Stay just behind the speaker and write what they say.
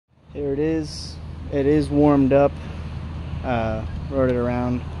Here it is. It is warmed up. Rode it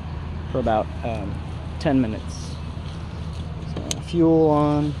around for about 10 minutes. So, fuel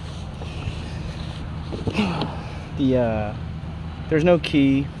on. There's no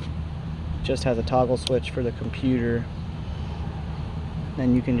key. Just has a toggle switch for the computer.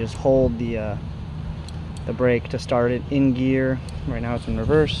 Then you can just hold the brake to start it in gear. Right now it's in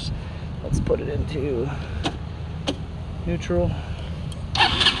reverse. Let's put it into neutral.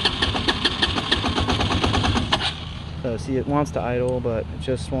 So see, it wants to idle, but it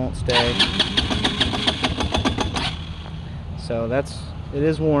just won't stay. So it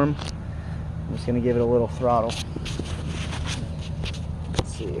is warm. I'm just gonna give it a little throttle.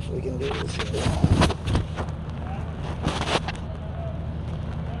 Let's see if we can do this here.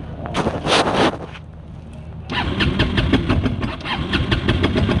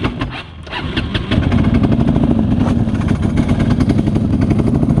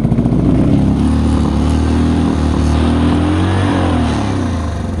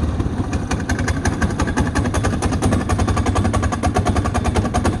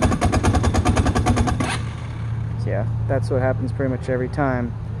 Yeah, that's what happens pretty much every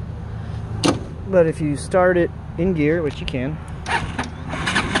time. But if you start it in gear, which you can,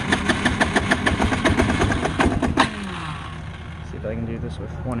 see if I can do this with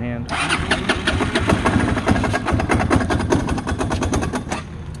one hand.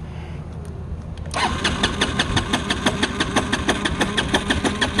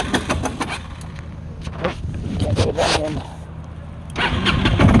 Oh, can't do it with one hand.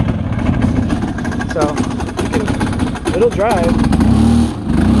 So it'll drive.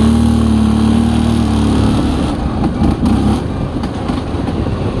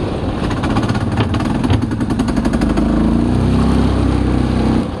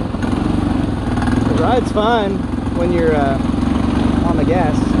 It rides fine when you're on the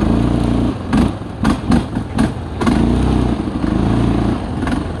gas.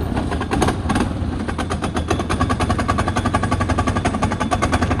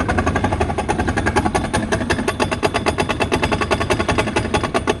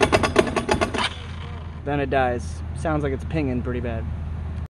 Then it dies. Sounds like it's pinging pretty bad.